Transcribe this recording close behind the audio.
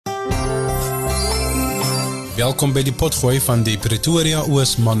Welkom by die potgooi van die Pretoria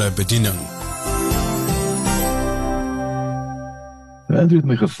Oos manne bediening. Andrew het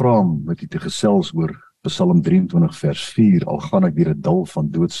my gevra om met u te gesels oor Psalm 23 vers 4, al gaan ek deur 'n dal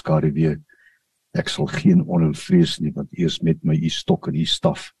van doodskaduwee, ek sal geen onheil vrees nie, want u is met my, u stok en u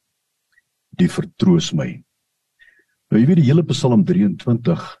staf, die vertroos my. Nou jy weet, die hele Psalm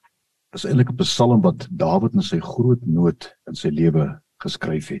 23 is eintlik 'n psalm wat Dawid in sy groot nood in sy lewe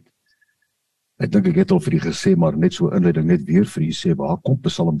geskryf het. Ek dink ek het al vir u gesê, maar net so inleiding net weer vir u sê, waar kom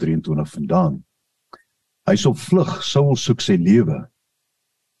Psalm 23 vandaan? Hy is op vlug, Saul soek sy lewe.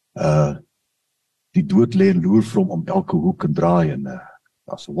 Die dood lê en loer vir hom om elke hoek en draai, en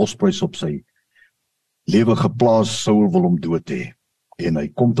daar's 'n losprys op sy lewe geplaas. Saul wil hom dood hê. En hy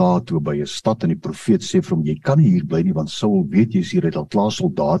kom daartoe by 'n stad en die profeet sê vir hom, jy kan nie hier bly nie, want Saul weet jy's hier, hy het al klaar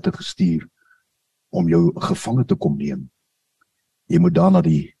soldate gestuur om jou gevange te kom neem. Jy moet daar na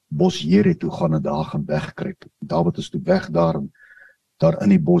die bos Jere toe gaan en daar gaan wegkruip. Dawid is toe weg daar, en daar in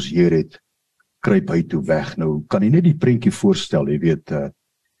die bos Jere kruip hy toe weg. Nou kan jy net die prentjie voorstel, jy weet,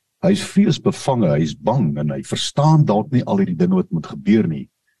 hy is vreesbevange, hy is bang, en hy verstaan dalk nie al hierdie dinge wat moet gebeur nie.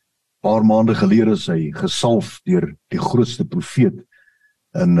 Paar maande gelede is hy gesalf deur die grootste profeet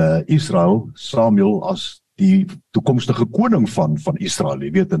in Israel, Samuel, as die toekomstige koning van Israel,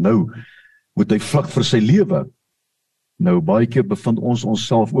 jy weet, en nou moet hy vlug vir sy lewe. Nou, baie keer bevind ons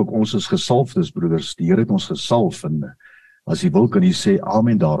onsself ook, ons is gesalfdes, broeders, die Here het ons gesalf, en as jy wil kan jy sê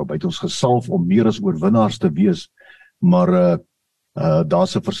amen daarop, hy het ons gesalf om meer as oorwinnaars te wees, maar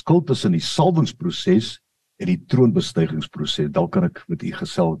daar's 'n verskil tussen die salwingsproses en die troonbestygingsproses. Dalk kan ek met u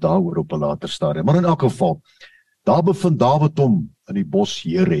gesels daaroor op 'n later stadium, maar in elk geval, daar bevind Dawid hom in die bos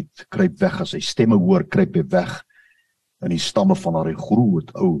Jeret, kruip weg, as hy stemme hoor, kruip hy weg in die stamme van daai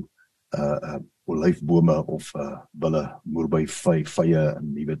groot ou olyfbome of wille moerby vye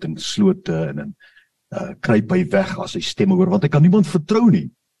en jy weet in slote en kruip hy weg as hy stemme hoor, want hy kan niemand vertrou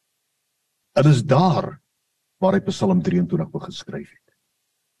nie. En is daar waar hy Psalm 23 geskryf het.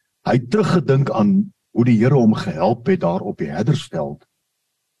 Hy het teruggedink aan hoe die Here hom gehelp het daar op die herdersveld,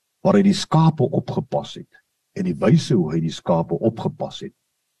 waar hy die skape opgepas het, en die wyse hoe hy die skape opgepas het.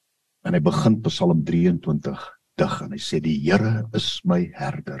 En hy begin Psalm 23 dig, en hy sê, die Here is my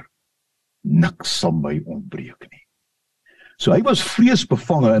herder, niks sal my ontbreek nie. So hy was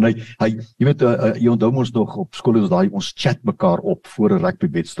vreesbevange, en hy jy weet, jy onthou ons nog op skool, ons chat mekaar op, voor 'n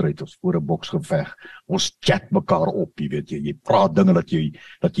rugbywedstryd, of voor 'n boksgeveg, ons chat mekaar op, jy weet, jy praat dinge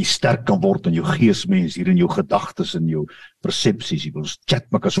dat jy sterk kan word in jou geesmens, hier in jou gedagtes, en jou persepsies, jy wil ons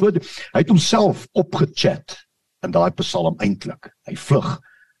chat mekaar, so hy het homself opgechat, in daai psalm eintlik, hy vlug,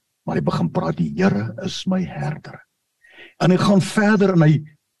 maar hy begin praat, die Here is my herder, en hy gaan verder, en hy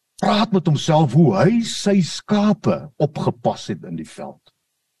praat met homself hoe hy sy skape opgepas het in die veld.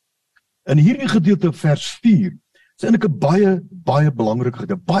 In hierdie gedeelte vers 4 is eintlik 'n baie belangrike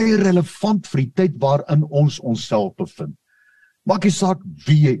gedeelte, baie relevant vir die tyd waarin ons onsself bevind. Maak nie saak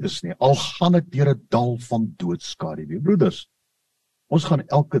wie jy is nie, al gaan ek deur 'n dal van doodskaduwee. Broeders, ons gaan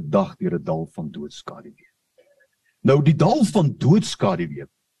elke dag deur 'n dal van doodskaduwee. Nou, die dal van doodskaduwee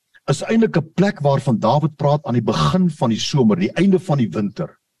is eintlik 'n plek waarvan Dawid praat aan die begin van die somer, die einde van die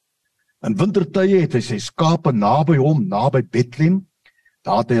winter. In wintertye het hy sy skape naby hom, naby Bethlehem.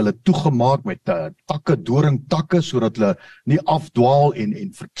 Daar het hy hulle toegemaak met takke, doringtakke, sodat hulle nie afdwaal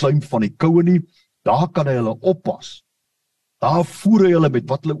en verkleim van die koue nie. Daar kan hy hulle oppas. Daar voer hy hulle met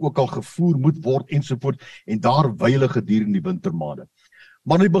wat hulle ook al gevoer moet word ensovoort, en daar wei hulle gedurende die wintermaande.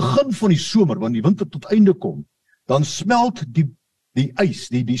 Maar in die begin van die somer, wanneer die winter tot einde kom, dan smelt die ys,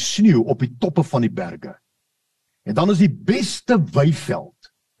 die sneeu op die toppe van die berge. En dan is die beste weiveld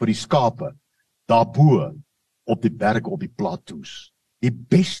vir die skape daarbo op die berge, op die plateaus. Die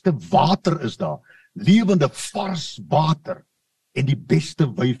beste water is daar, lewende vars water, en die beste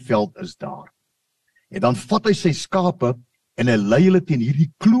weiveld is daar. En dan vat hy sy skape en hy lei hulle teen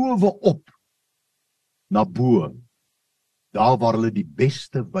hierdie klowe op na bo, daar waar hulle die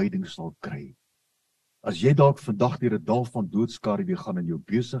beste weiding sal kry. As jy dalk vandag deur 'n dal van doodskaduwee gaan in jou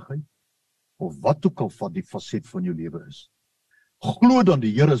besigheid, of wat ook al van die faset van jou lewe is, glo dan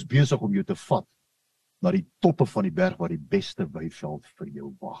die Here is besig om jou te vat na die toppe van die berg waar die beste weiveld vir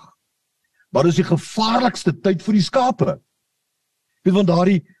jou wag. Maar dis die gevaarlikste tyd vir die skape. Want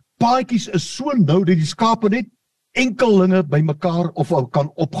daardie paadjies is so nou dat die skape net enkellinge by mekaar of kan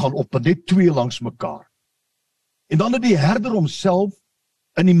opgaan op, net twee langs mekaar. En dan het die herder homself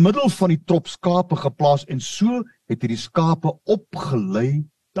in die middel van die trop skape geplaas, en so het hy die skape opgelei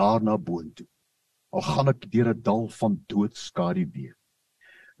daarna boontoe. Al gaan ek deur 'n dal van doodskaduwee.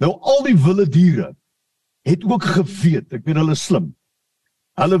 Nou al die wilde diere het ook geweet, ek weet hulle is slim,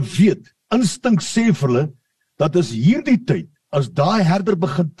 hulle weet, instink sê vir hulle, dat is hierdie tyd, as daai herder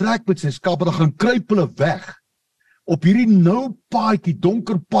begin trek met sy skape, dan gaan kruip hulle weg, op hierdie nou paadjie,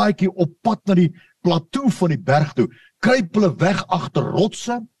 donker paadjie, op pad na die plateau van die berg toe, kruip hulle weg agter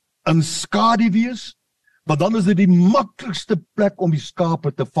rotse, in skaduwees, want dan is dit die maklikste plek om die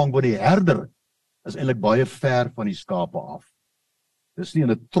skape te vang, want die herder is eintlik baie ver van die skape af. Dis nie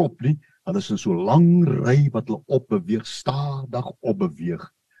in 'n trop nie, hulle is in so 'n lang ry wat hulle opbeweeg, stadig opbeweeg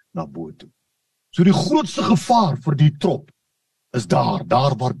na bo toe. So die grootste gevaar vir die trop is daar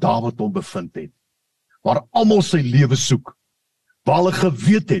waar Dawid hom bevind het, waar almal sy lewe soek, waar hulle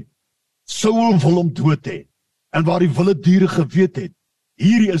geweet het, Saul wil hom dood hê, en waar die wilde diere geweet het,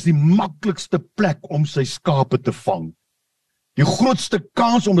 hierdie is die maklikste plek om sy skape te vang. Die grootste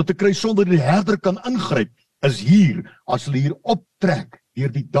kans om dit te kry sonder die herder kan ingryp, is hier, as hulle hier optrek, deur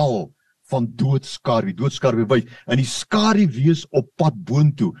die dal van doodskaduwee wys, en die skaduwees op pad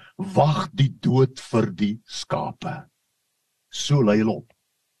boontoe, wag die dood vir die skape. So lei hulle op.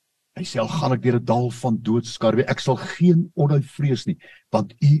 Hy sê, al gaan ek deur 'n dal van doodskaduwee, ek sal geen onheil vrees nie,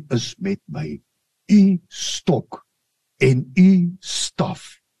 want U is met my. U stok en U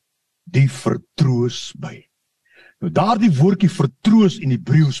staf, die vertroos my. Nou daardie woordjie vertroos in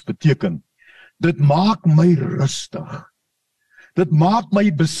Hebreëus beteken, dit maak my rustig. Dit maak my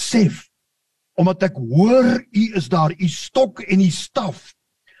besef, omdat ek hoor U is daar, U stok en U staf,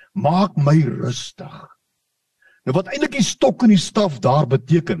 maak my rustig. Nou wat eintlik die stok en die staf daar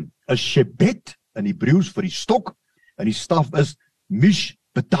beteken, is shebet in Hebreëus vir die stok, en die staf is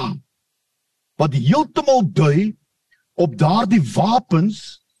mishbeta, wat heeltemal dui op daardie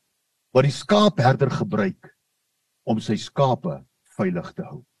wapens wat die skaapherder gebruik om sy skape veilig te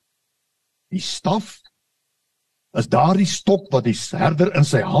hou. Die staf is daardie stok wat die herder in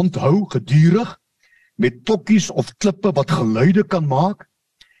sy hand hou gedurig, met tokkies of klippe wat geluide kan maak,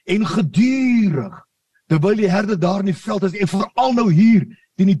 en gedurig, terwyl die herder daar in die veld is, en veral nou hier,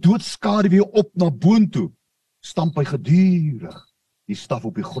 teen die doodskaduwee op na boontoe, stamp hy gedurig die staf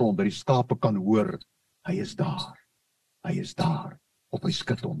op die grond, dat die skape kan hoor, hy is daar, op hy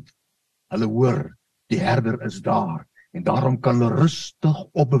skud hom. Hulle hoor, die herder is daar, en daarom kan hulle rustig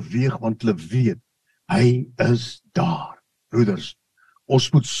opbeweeg, want hulle weet, hy is daar. Broeders,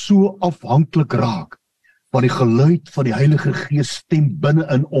 ons moet so afhanklik raak van die geluid van die Heilige Gees stem binne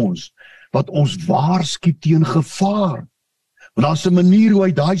in ons, wat ons waarsku teen gevaar. Want daar is 'n manier hoe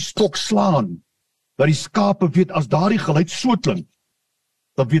hy daai stok slaan, dat die skape weet, as daardie geluid so klink,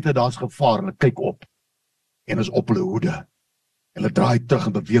 dan weet hy daar's gevaar, en hulle kyk op, en is op hulle hoede, en hulle draai terug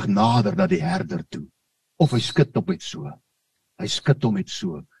en beweeg nader na die herder toe. Of hy skud hom met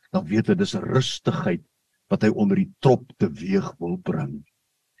so, dan weet hy, dis 'n rustigheid, wat hy onder die trop teweeg wil bring.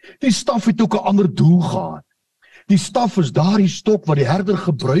 Die staf het ook 'n ander doel gehad. Die staf is daardie stok wat die herder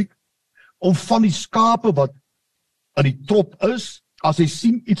gebruik, om van die skape wat in die trop is, as hy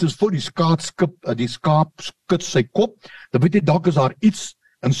sien iets is voor die skaap skud sy kop, dan weet hy, dalk is daar iets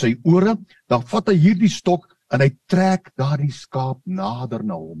in sy ore, dan vat hy hierdie stok, en hy trek daardie skaap nader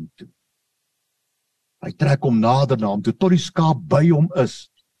na hom toe. Hy trek hom nader na hom toe, tot die skaap by hom is.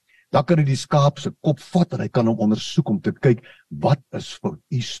 Dan kan hy die skaap se kop vat, en hy kan hom ondersoek om te kyk, wat is fout?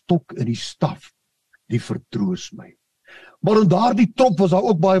 Die stok en die staf, die vertroos my. Maar in daardie trop was daar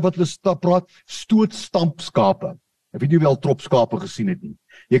ook baie wat hulle praat, stootstampskape. Ek weet nie wel tropskape gesien het nie.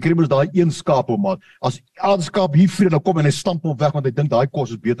 Jy kry mos daai een skaap, maar as 'n skaap hier vrede, dan kom en hy stamp hom weg, want hy dink daai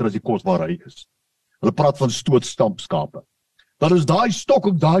kos is beter as die kos waar hy is. Hulle praat van stootstampskape. Dan is daai stok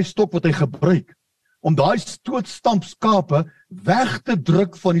ook daai stok wat hy gebruik, om daai stootstampskape weg te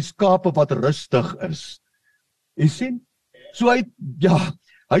druk van die skape wat rustig is. Jy sien? So hy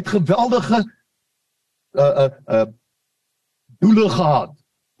het geweldige doele gehad,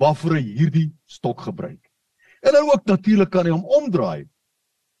 waarvoor hy hierdie stok gebruik. En dan ook natuurlik kan hy hom omdraai,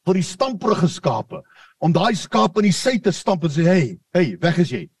 vir die stamperige skape, om daai skape in die sy te stamp en sê, hey, weg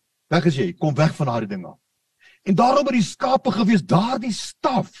is jy, kom weg van daardie ding af. En daarom het die skape gewees, daardie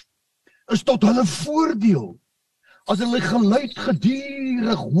staf is tot hulle voordeel. As hulle geluid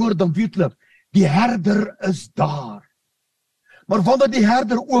gedurig hoor, dan weet hulle, die herder is daar. Maar wanneer die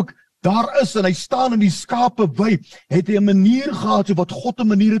herder ook daar is, en hy staan in die skape wy, het hy 'n manier gehad, so wat God 'n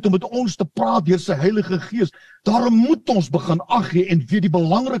manier het om met ons te praat deur sy Heilige Gees. Daarom moet ons begin ag gee en weet die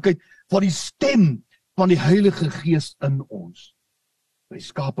belangrikheid van die stem van die Heilige Gees in ons. Die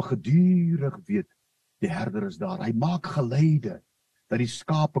skape gedurig weet, die herder is daar. Hy maak geluide, dat die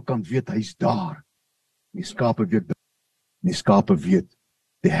skape kan weet, hy's daar. Die skape weet,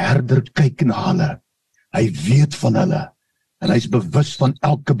 die herder kyk na hulle. Hy weet van hulle. En hy is bewus van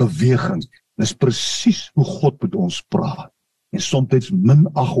elke beweging. Dis presies hoe God met ons praat. En soms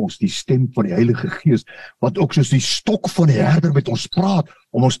minag ons die stem van die Heilige Gees, wat ook soos die stok van die herder met ons praat,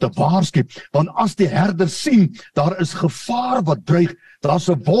 om ons te waarsku. Want as die herder sien, daar is gevaar wat dreig, daar's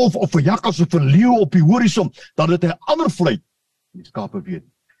 'n wolf of 'n jakkals of 'n leeu op die horison, dan het hy ander fluit. Die skape weet.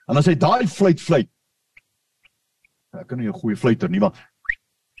 En as hy daai fluit, ek kan nie 'n goeie fluiter nie, maar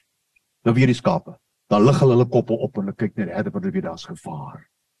dan weet die skape. Dan lig hulle koppe op en hulle kyk na die herder, want hulle weet daar's gevaar.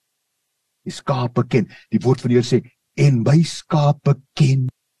 Die skape ken, die woord van die Here sê, en my skape ken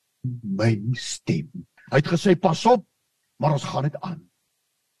my stem. Hy het gesê, pas op, maar ons gaan dit aan.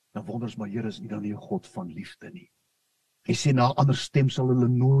 Dan wonder ons, maar Here, is U dan nie 'n God van liefde nie? Hy sê, na 'n ander stem sal hulle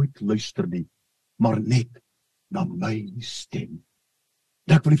nooit luister nie, maar net na my stem.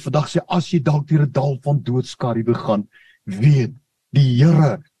 En ek wil vandag sê, as jy dalk deur 'n dal van doodskaduwee gaan, weet, die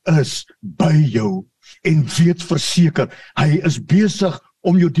Here is by jou, en weet verseker, hy is besig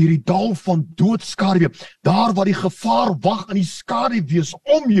om jou deur die dal van doodskaduwee, daar waar die gevaar wag in die skaduwees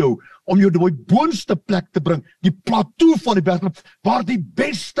om jou die boonste plek te bring, die plateau van die berg, waar die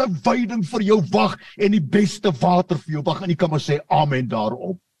beste weiding vir jou wag, en die beste water vir jou wag, en jy kan maar sê, amen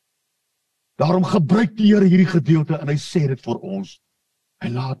daarop. Daarom gebruik die Here hierdie gedeelte, en hy sê dit vir ons, hy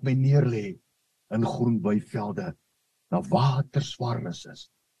laat my neerlê in groen weivelde, na waters waar rus is.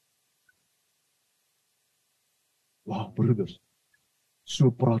 Wauw, broeders,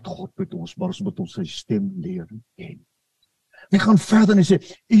 so praat God met ons, maar ons moet ons sy stem leer ken. Hy gaan verder en hy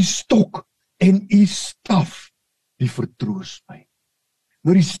sê, U stok en U staf, die vertroos my.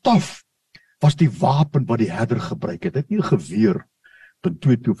 Nou die staf was die wapen wat die herder gebruik het. Hy het nie 'n geweer, punt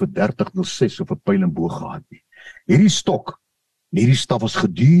 2 of 'n 30-06 of 'n pyl en boog gehad nie. Hierdie stok, hierdie staf was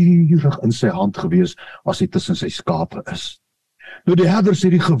gedurig in sy hand gewees, as hy tussen sy skape is. Nou die herder sê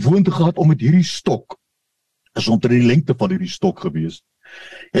die gewoonte gehad om met hierdie stok, is omtrent die lengte van hierdie stok gewees,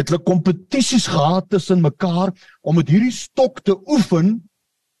 het hulle kompetisies gehad tussen mekaar, om met hierdie stok te oefen,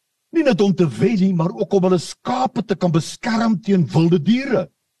 nie net om te wen nie, maar ook om hulle skape te kan beskerm teen wilde diere.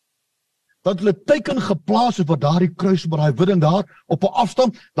 Dat hulle teiken geplaas het, wat daardie kruis, met daai widding daar, op 'n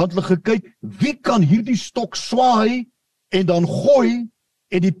afstand, dat hulle gekyk, wie kan hierdie stok swaai, en dan gooi,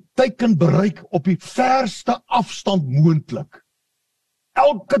 en die teiken bereik op die verste afstand moontlik.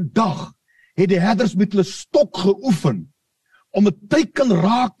 Elke dag het die herders met hulle stok geoefen, om 'n teiken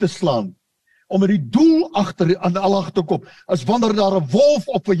raak te slaan, om met die doel agterkom, as wanneer daar 'n wolf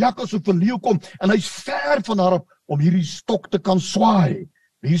of 'n jakkals of 'n leeu kom, en hy's ver van daarop, om hierdie stok te kan swaai,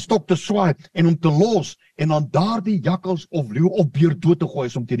 en om te los, en dan daardie jakkals of leeu of beer dood te gooi,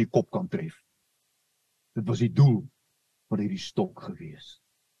 om teen die kop kan tref. Dit was die doel van hierdie stok gewees,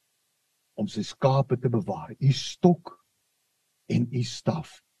 om sy skape te bewaar. U stok en u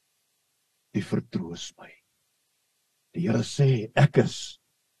staf, die vertroos my. Die Here sê, ek is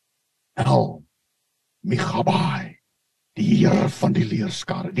El Megabai, die Here van die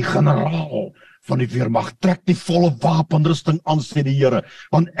leerskare, die generaal van die weermag. Trek die volle wapenrusting aan, sê die Here,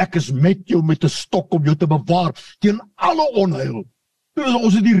 want ek is met jou met 'n stok om jou te bewaar teen alle onheil.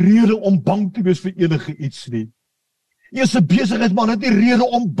 Ons het die rede om bang te wees vir enige iets nie. Jy is 'n besigheidsman, het nie rede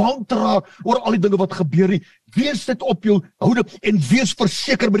om bang te raak oor al die dinge wat gebeur nie. Wees dit op jou houde en wees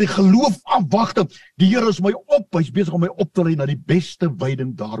verseker met die geloof afwagte. Die Here is my op, hy's besig om my op te lei na die beste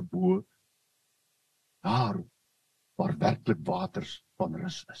weiding daarbo. Daar waar werklik waters van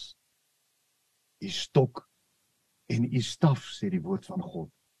rus is. U stok en u staf, sê die woord van God,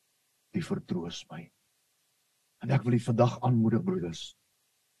 die vertroos my. En ek wil u vandag aanmoedig, broeders.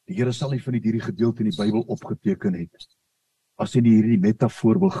 Die Here sal nie van hierdie gedeelte in die Bybel opgeteken het, as hy hierdie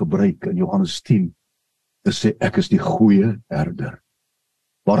metafoor wil gebruik in Johannes 10, te sê, ek is die goeie herder,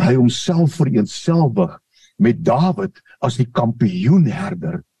 waar hy homself vereenselwig met Dawid as die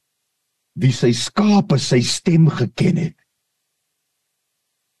kampioenherder, wie sy skape sy stem geken het.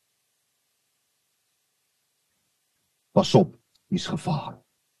 Pas op, hier's gevaar.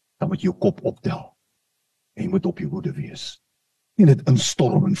 Dan moet jy jou kop optel, en jy moet op jou hoede wees. Nie net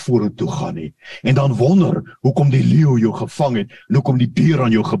instorm en vorentoe gaan nie, en dan wonder, hoekom die leeu jou gevang het, en hoekom die beer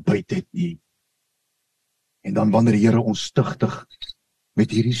aan jou gebyt het nie. En dan wanneer die Here ons stigtig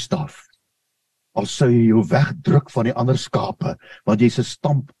met hierdie staf, al sou jy jou wegdruk van die ander skape, want jy's 'n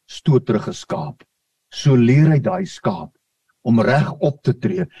stampstoterige skaap, so leer hy daai skaap, om reg op te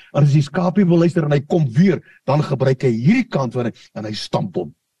tree. En as die skaapie wil luister en hy kom weer, dan gebruik hy hierdie kant van hy, en hy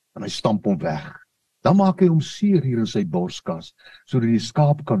stamp hom weg. Dan maak hy hom seer hier in sy borskas, sodat die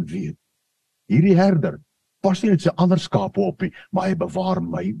skaap kan weet, hierdie herder pas nie net sy ander skape op nie, maar hy bewaar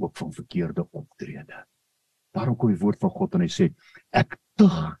my ook van verkeerde optrede. Daarom kom die woord van God en hy sê, ek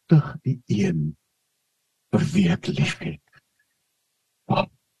tugtig die een vir wie ek lief het.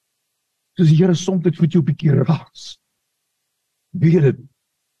 Soos die Here soms met jou 'n bietjie raas, Weet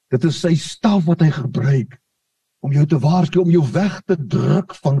dit is sy staf wat hy gebruik om jou te waarsku, om jou weg te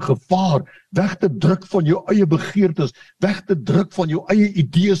druk van gevaar, weg te druk van jou eie begeertes, weg te druk van jou eie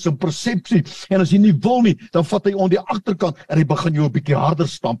idees en persepsie. En as jy nie wil nie, dan vat hy aan die agterkant en hy begin jou 'n bietjie harder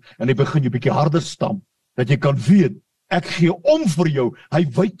stamp, en hy begin jou 'n bietjie harder stamp, dat jy kan weet, ek gee om vir jou. Hy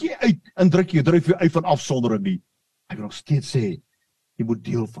wyk jy uit en dryf jou uit van afsondering nie. Hy wil nog steeds sê, jy moet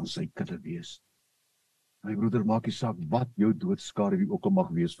deel van sy kudde wees. My broeder, maak nie saak wat jou doodskaduwee ook al mag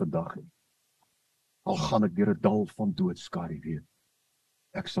wees vandag nie. Al gaan ek deur 'n dal van doodskaduwee,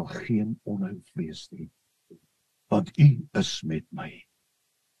 ek sal geen onheil vrees nie, want U is met my.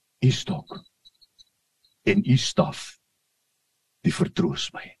 U stok en U staf, die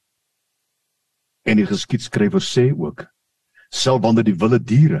vertroos my. En die geskiedskrywer sê ook, selfs wanneer die wilde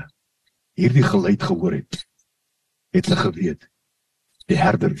diere hierdie geluid gehoor het hulle geweet, die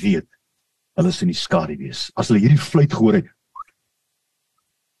herder weet, hulle is in die skaduwees. As hulle hierdie fluit gehoor het,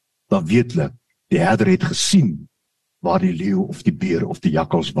 dan weet hulle, die herder het gesien waar die leeu of die beer of die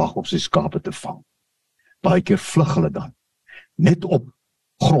jakkals wag om sy skape te vang. Baie keer vlug hulle dan, net op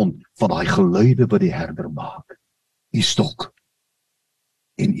grond van daai geluide wat die herder maak. U stok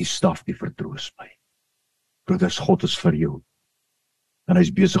en U staf, die vertroos my. Broeders, God is vir jou. En hy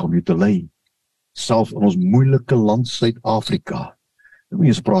is besig om jou te lei. Selfs in ons moeilike land Suid-Afrika. Nou moet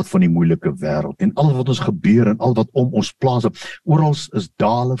ons praat van die moeilike wêreld en al wat ons gebeur en al wat om ons plaas. Oral is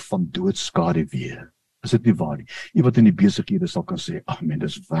dale van doodskaduwee. Is dit nie waar nie? Jy wat in die besighede sal kan sê, amen,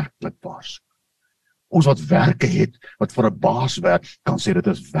 dis werklik waar so. Ons wat werke het, wat vir 'n baas werk, kan sê dit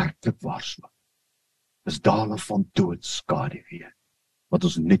is werklik waar so. Dis dale van doodskaduwee, wat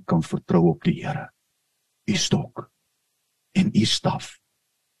ons net kan vertrou op die Here. U stok en U staf,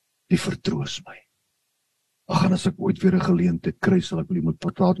 die vertroos my. Ag, as ek ooit weer 'n geleentheid kry, sal ek wil moet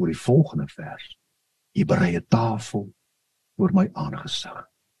praat oor die volgende vers. U berei 'n tafel voor my aangesig.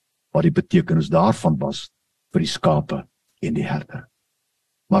 Wat die betekenis daarvan was vir die skape en die herder.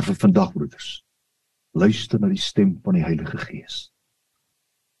 Maar vir vandag, broeders, luister na die stem van die Heilige Gees.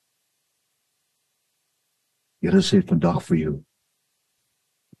 Here sê vandag vir jou,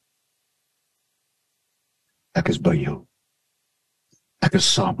 ek is by jou. Ek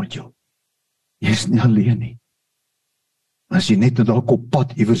is saam met jou. Jy is nie alleen nie. As jy net dalk op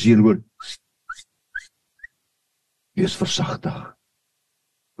pad iewers heen hoor, wees versagtig,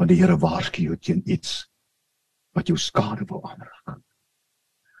 want die Here waarsku jou teen iets wat jou skade wil aanraak.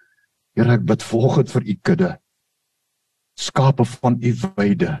 Here, ek bid vanoggend vir U kudde, skape van U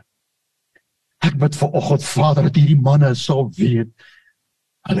weide. Ek bid vanoggend, Vader, dat hierdie manne sal weet,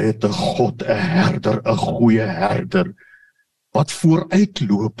 hulle het 'n God, 'n herder, 'n goeie herder, wat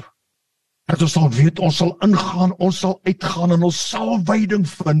vooruitloop. Dat ons sal weet, ons sal ingaan, ons sal uitgaan en ons sal veiding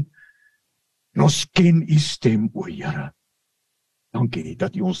vind. En ons ken U stem, o Here. Dankie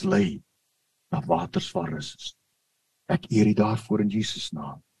dat U ons lei na waters waar rus is. Ek eer U daarvoor in Jesus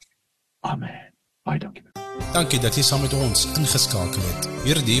naam. Amen. Baie dankie. Dankie dat jy saam met ons ingeskakel het.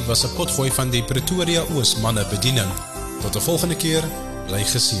 Hierdie was 'n potgooi van die Pretoria Oos manne bediening. Tot 'n volgende keer, bly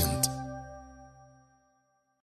geseën.